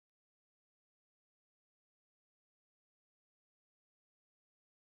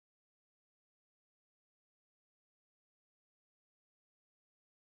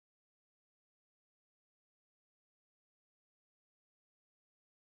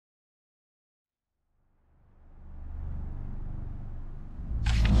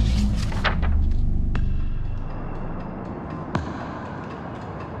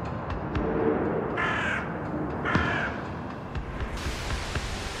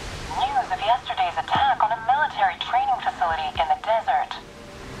yesterday's attack on a military training facility in the desert.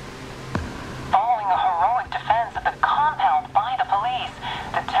 Following a heroic defense of the compound by the police,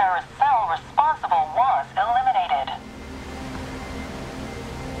 the terrorist cell responsible was eliminated.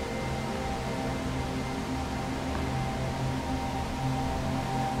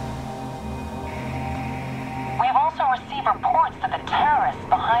 We've also received reports that the terrorists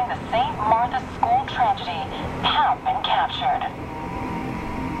behind the St. Martha's School tragedy have been captured.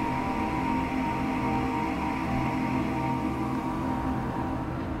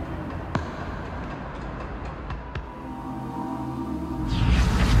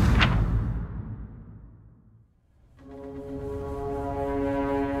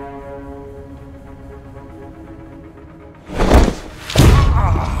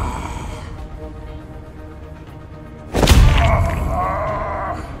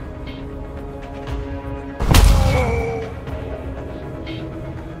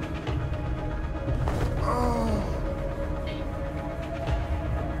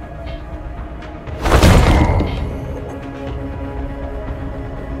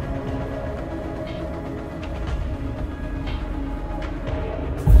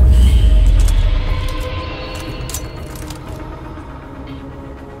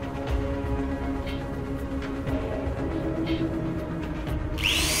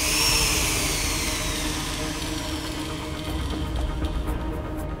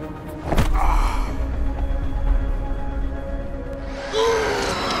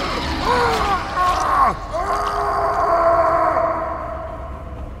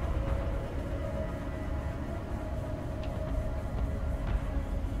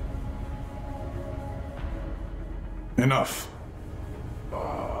 Enough.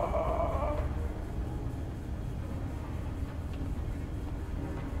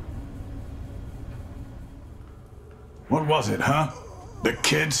 What was it, huh? The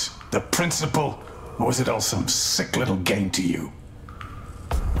kids? The principal? Or was it all some sick little game to you?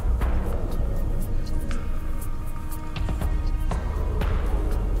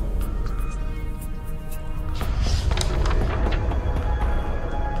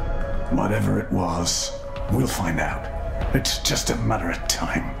 Whatever it was, we'll find out. It's just a matter of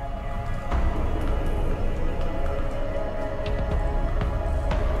time.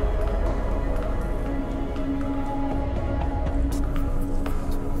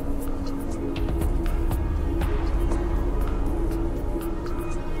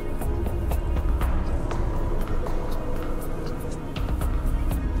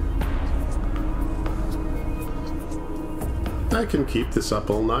 I can keep this up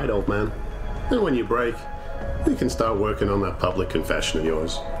all night, old man. And when you break, we can start working on that public confession of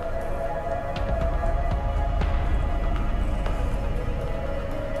yours.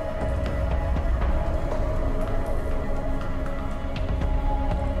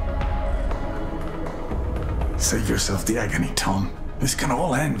 Save yourself the agony, Tom. This can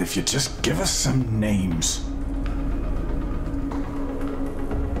all end if you just give us some names.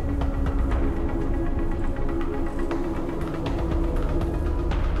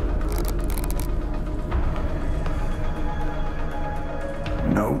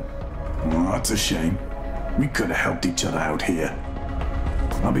 No? Well, that's a shame. We could have helped each other out here.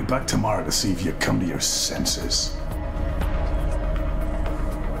 I'll be back tomorrow to see if you come to your senses.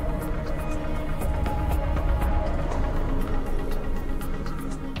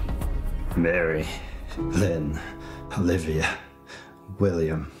 Mary, Lynn, Olivia,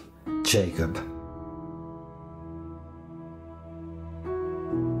 William, Jacob.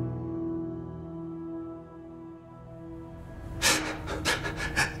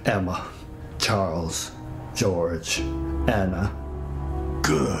 Emma, Charles, George, Anna.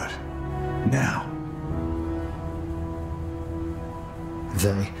 Good. Now.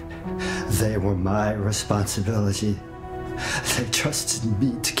 They were my responsibility. They trusted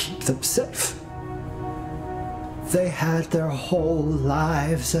me to keep them safe. They had their whole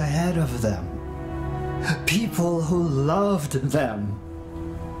lives ahead of them. People who loved them.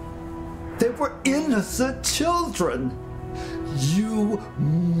 They were innocent children. You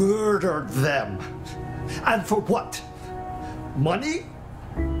murdered them. And for what? Money?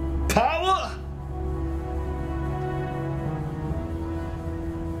 Power?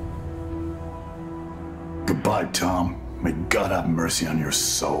 Goodbye, Tom. May God have mercy on your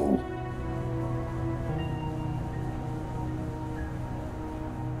soul.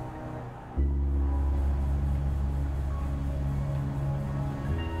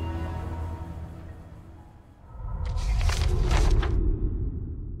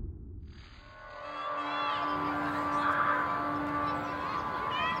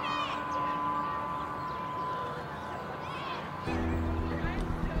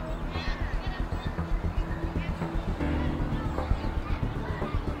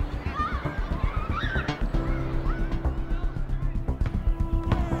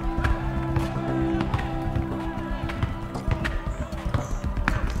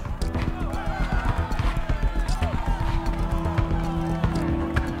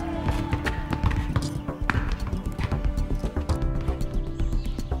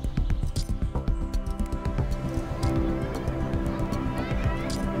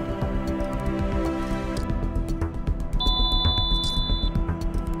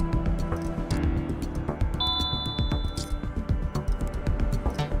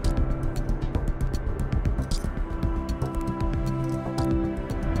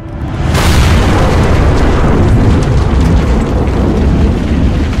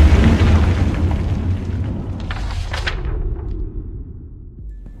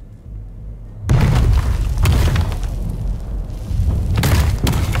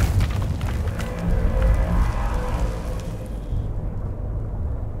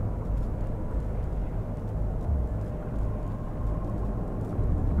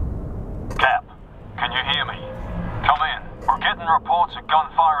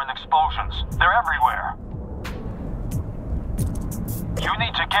 gunfire and explosions. They're everywhere. You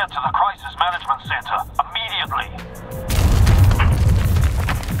need to get to the Crisis Management Center immediately.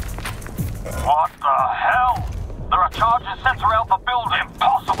 What the hell? There are charges sent throughout the building.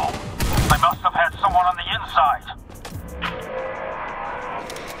 Impossible. They must have had someone on the inside.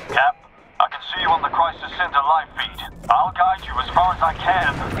 Cap, I can see you on the Crisis Center live feed. I'll guide you as far as I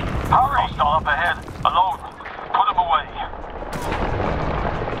can. Hurry! Hostile up ahead. Alone. Put him away.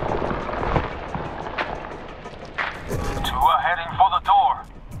 Two are heading for the door.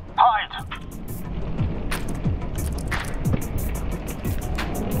 Hide!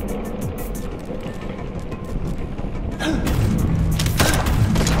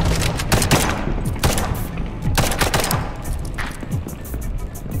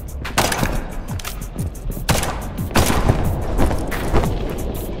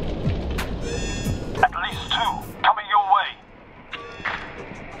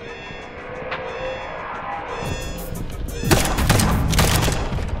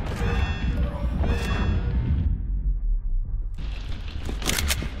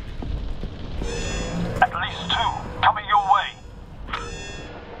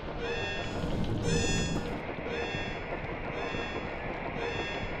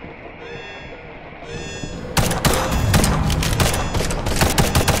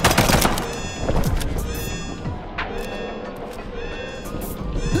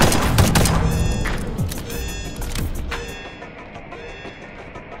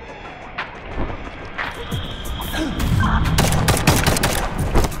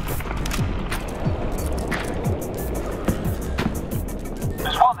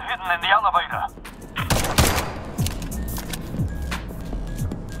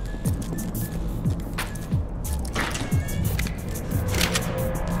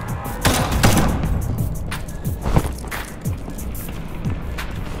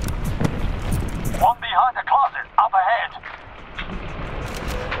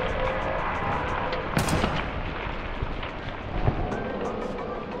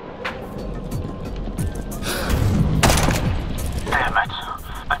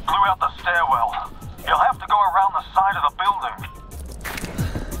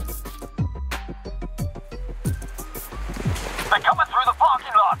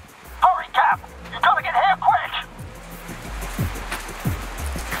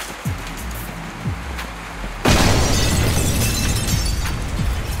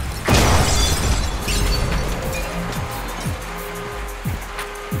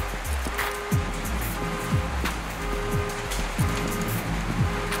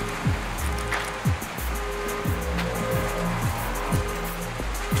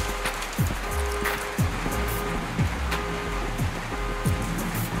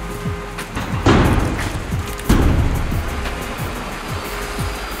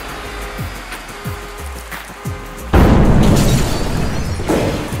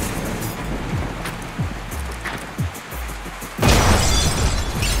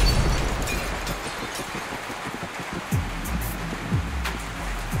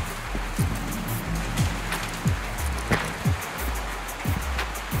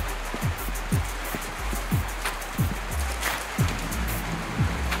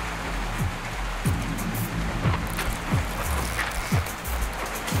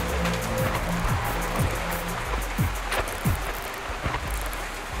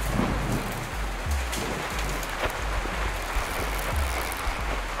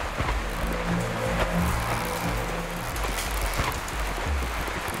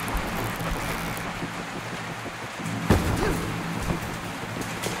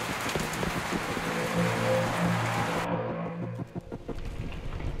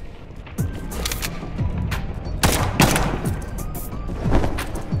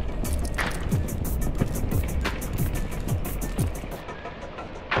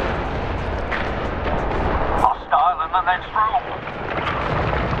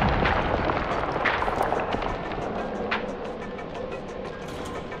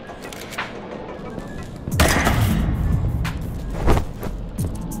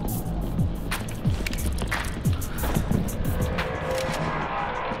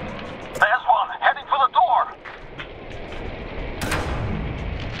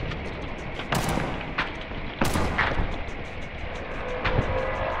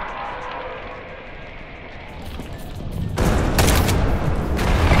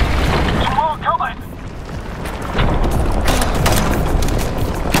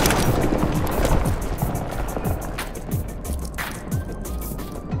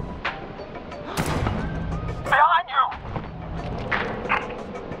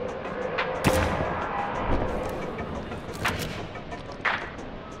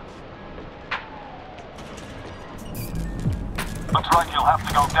 Looks like you'll have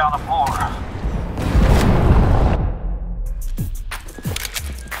to go down the floor.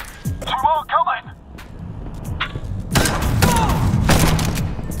 Two more coming!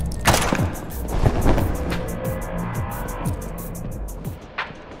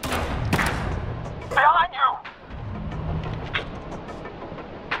 Behind you!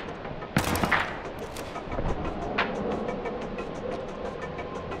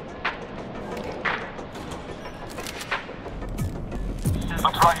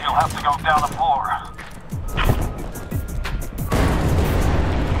 Looks like you'll have to go down the floor.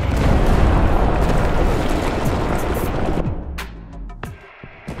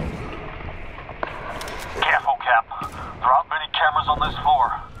 Careful, Cap. There aren't many cameras on this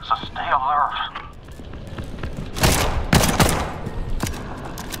floor, so stay alert.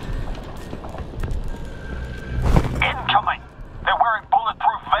 Incoming! They're wearing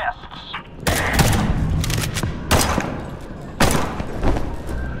bulletproof vests.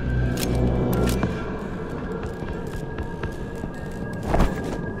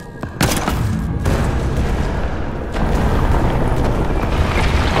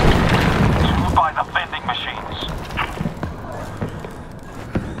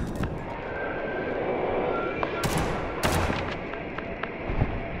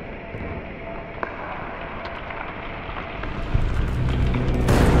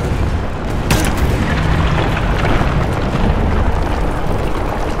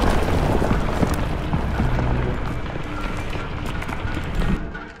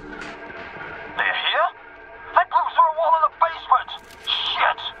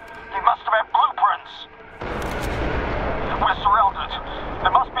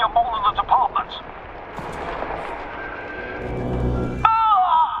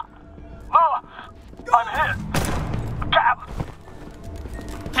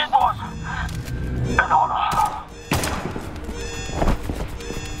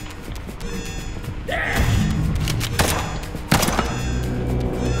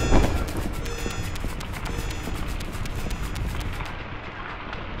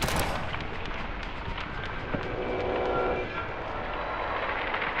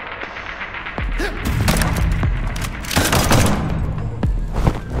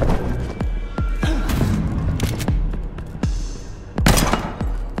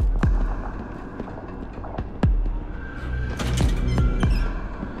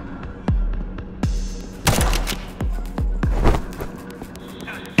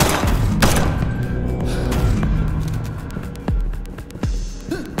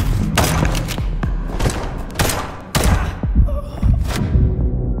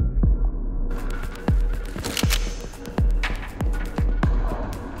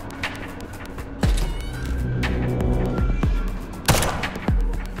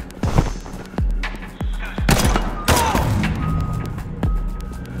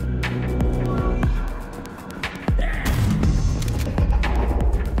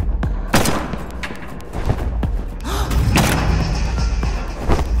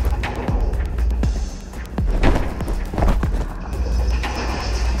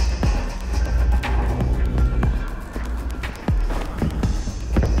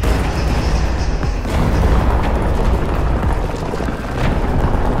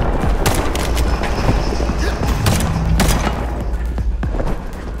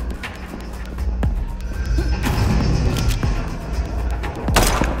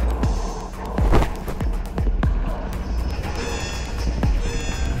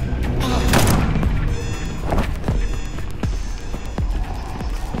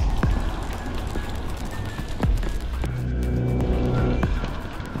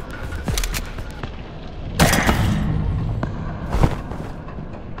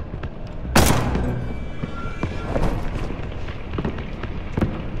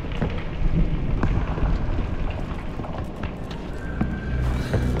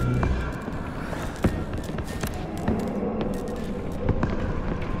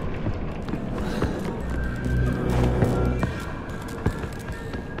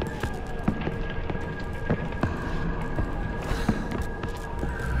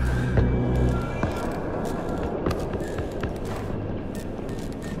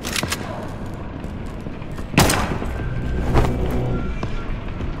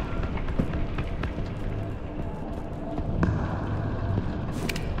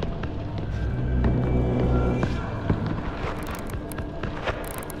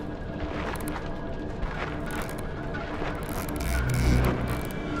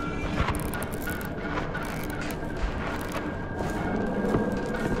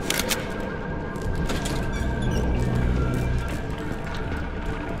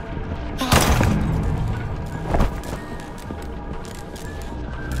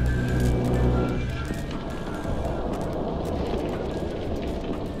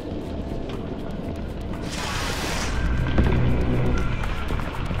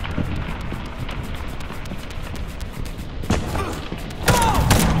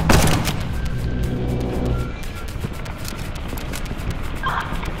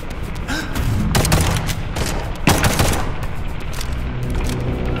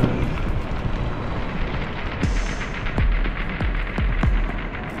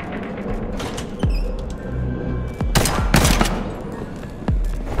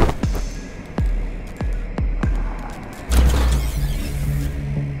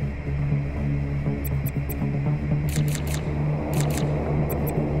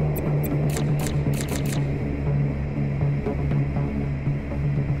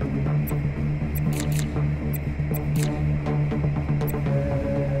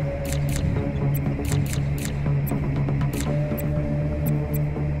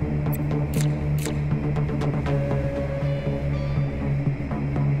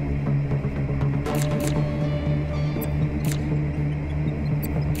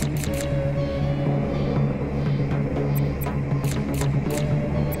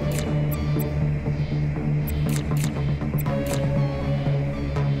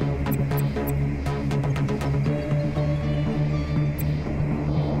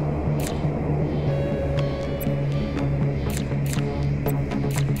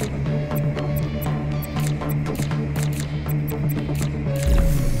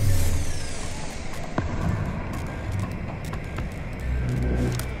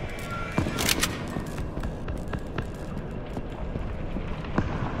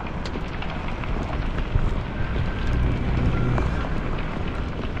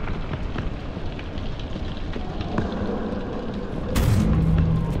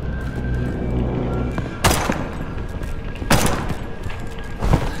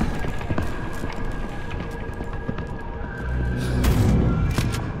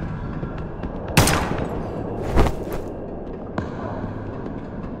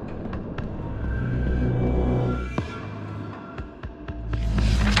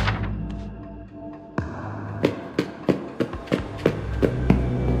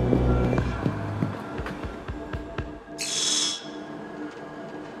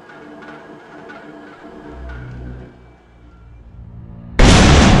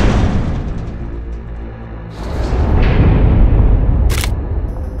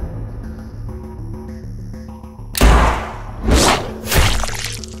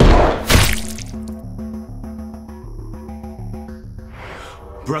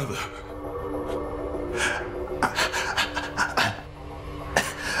 Brother.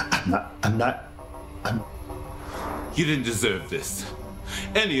 You didn't deserve this.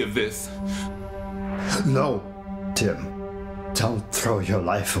 Any of this. No, Tim. Don't throw your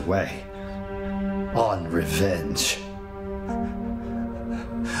life away on revenge.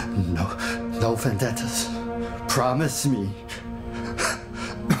 No vendettas. Promise me.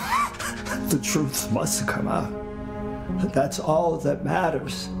 The truth must come out. That's all that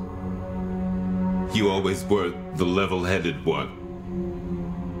matters. You always were the level-headed one.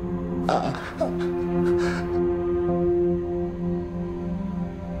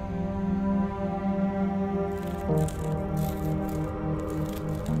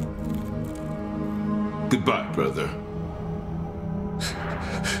 Goodbye, brother.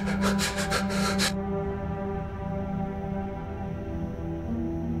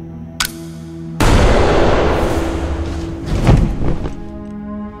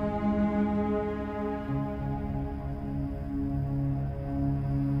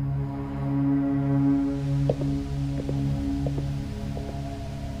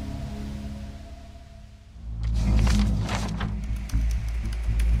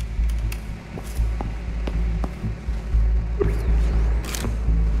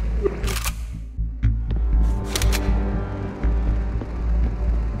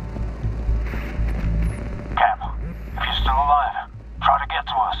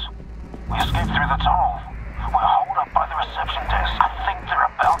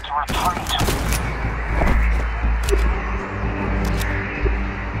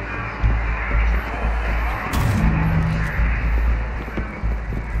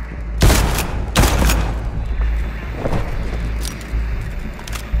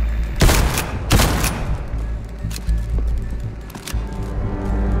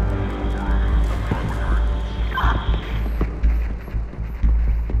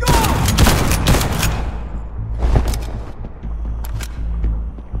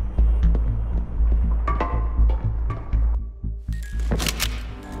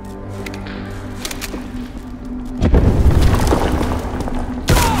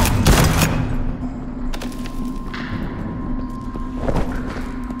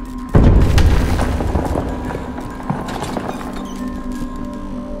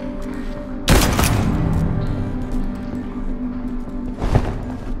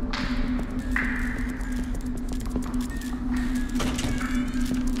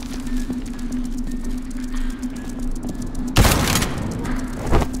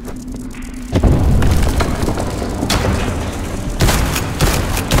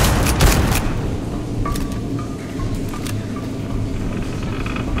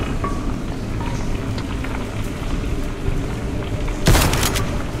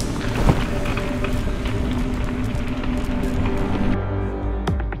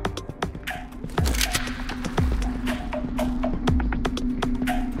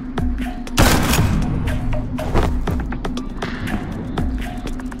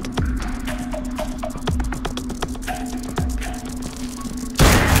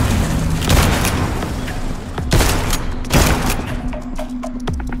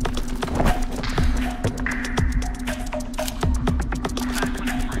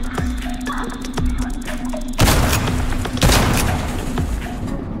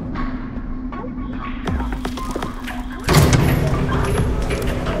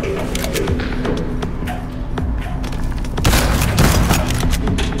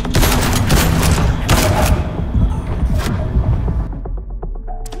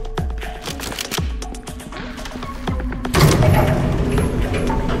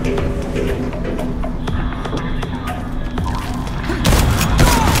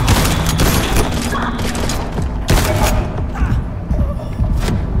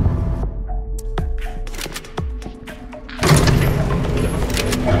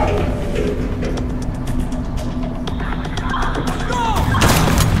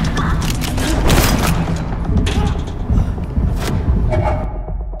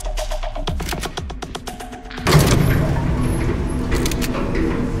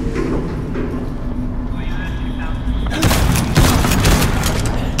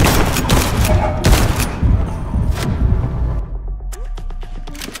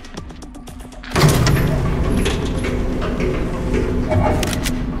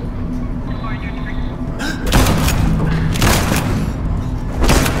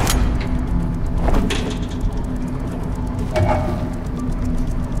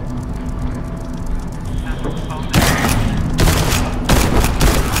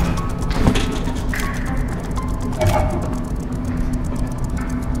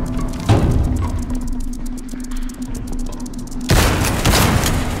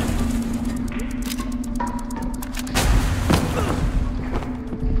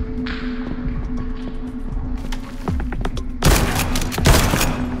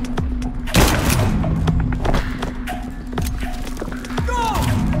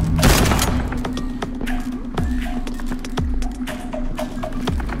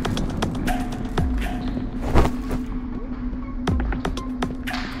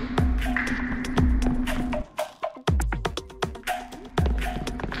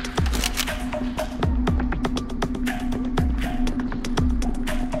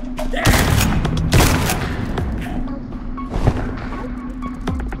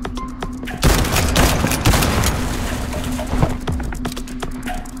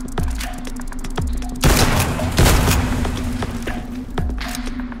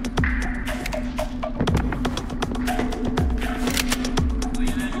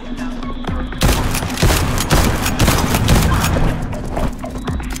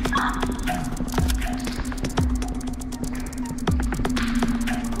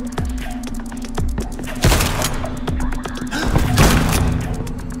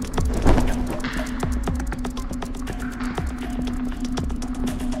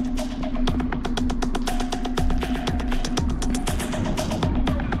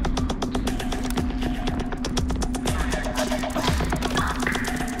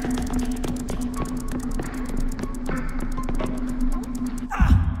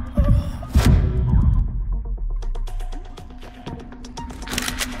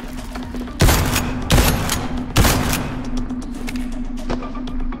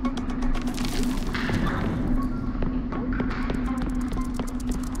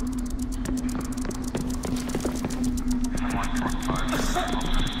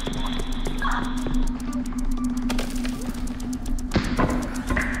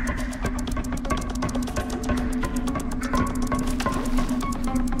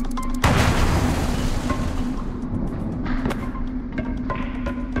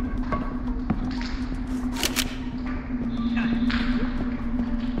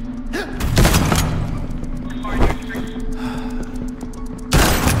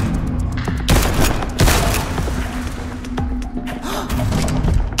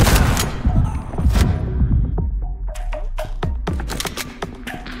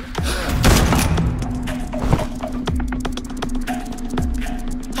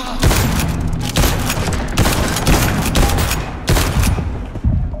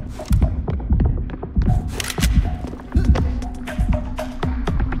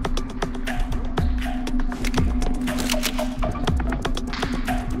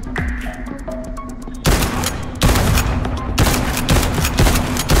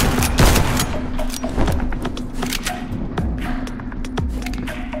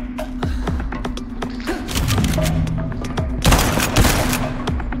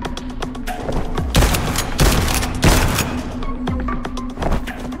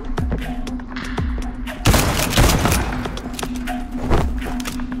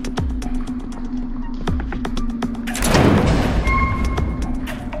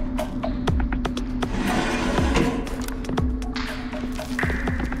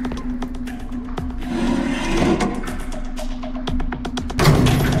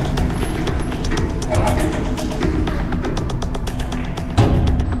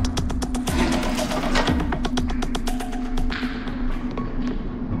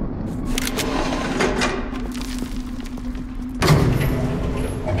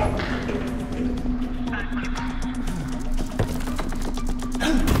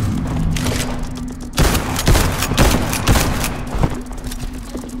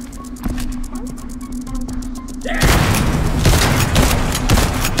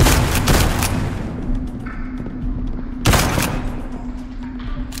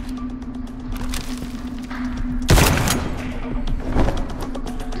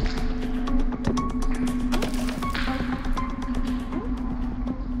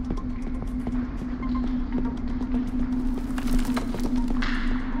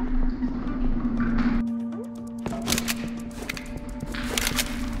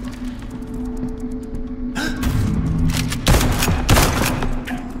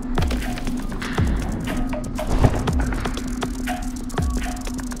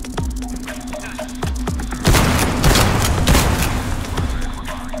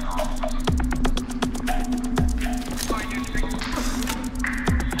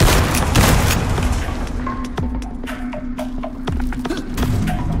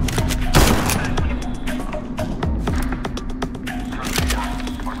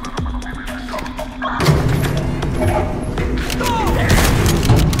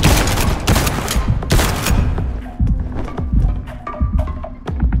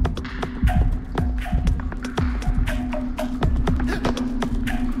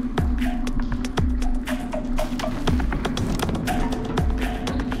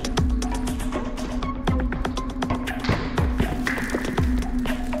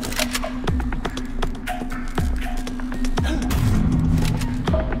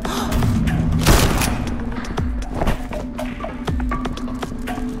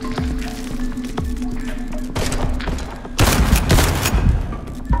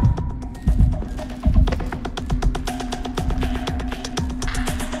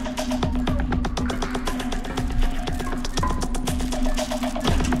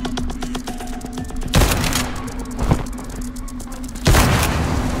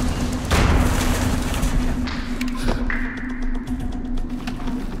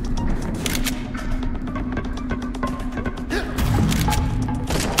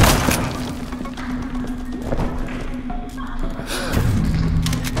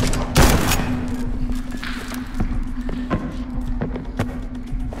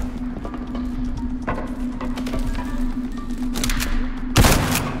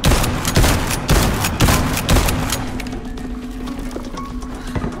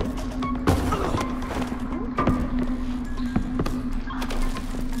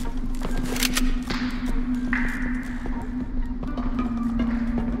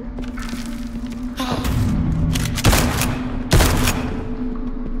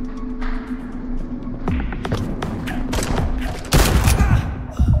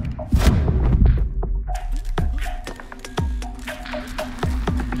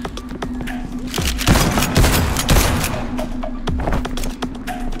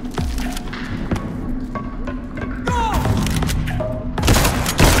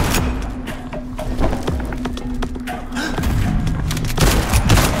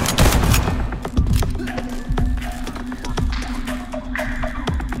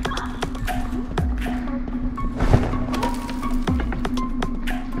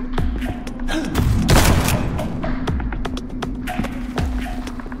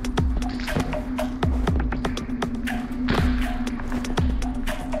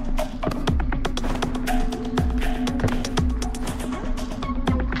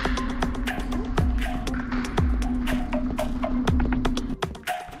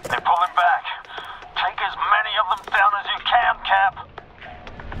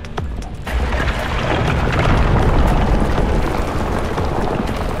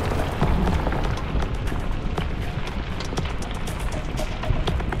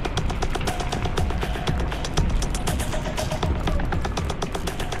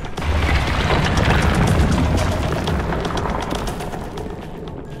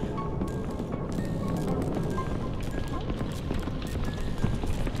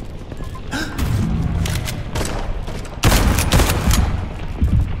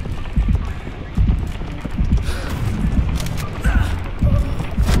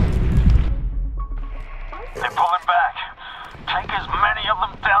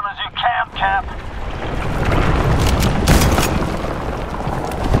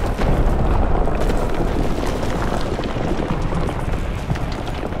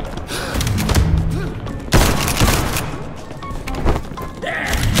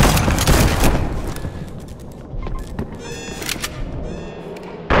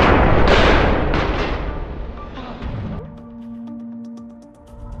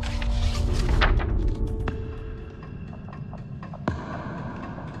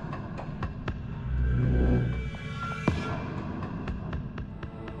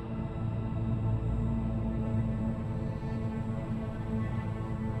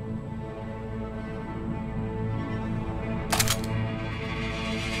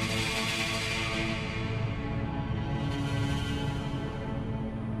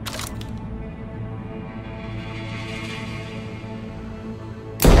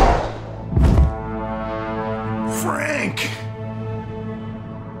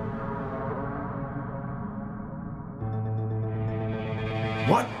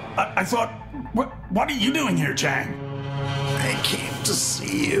 What? I thought... What are you doing here, Chang? I came to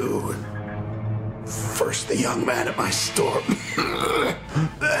see you. First the young man at my store,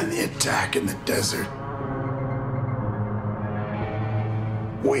 then the attack in the desert.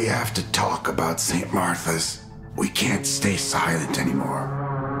 We have to talk about St. Martha's. We can't stay silent anymore.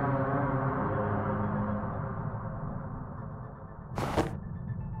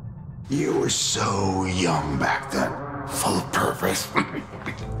 You were so young back then, full of purpose.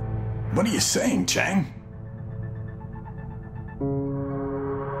 What are you saying, Chang?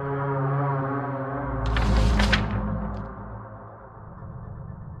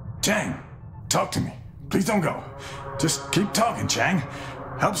 Chang, talk to me. Please don't go. Just keep talking, Chang.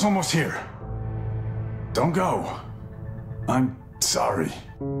 Help's almost here. Don't go. I'm sorry.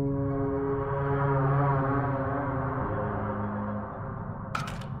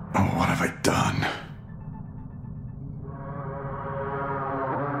 Oh, what have I done?